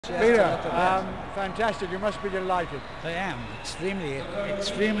Peter, fantastic. You must be delighted. I am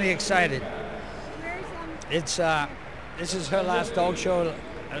extremely excited. It's this is her last dog show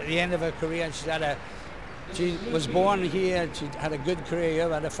at the end of her career. She was born here. She had a good career,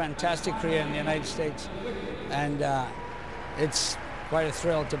 had a fantastic career in the United States, and it's quite a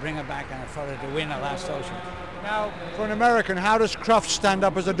thrill to bring her back and for her to win her last dog show. Now, for an American, how does Crufts stand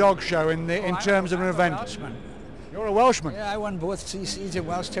up as a dog show in terms of an event? Welshman. You're a Welshman. Yeah, I won both CCs in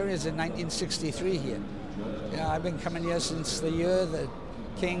Welsh Terriers in 1963 here. Yeah, I've been coming here since the year the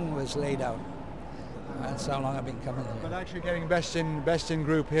King was laid out. That's how long I've been coming here. But actually getting best in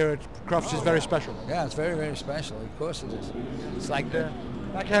group here at Crufts is very special. Yeah, it's very special. Of course it is. It's like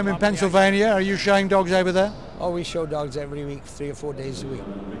back home in Pennsylvania, are you showing dogs over there? Oh, we show dogs every week, 3 or 4 days a week.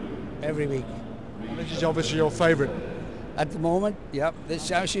 Every week. This is obviously your favourite. At the moment, yep.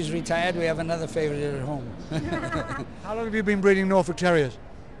 Now she's retired, we have another favourite at home. How long have you been breeding Norfolk Terriers?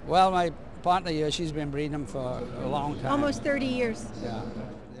 Well, my partner here, she's been breeding them for a long time. Almost 30 years. Yeah.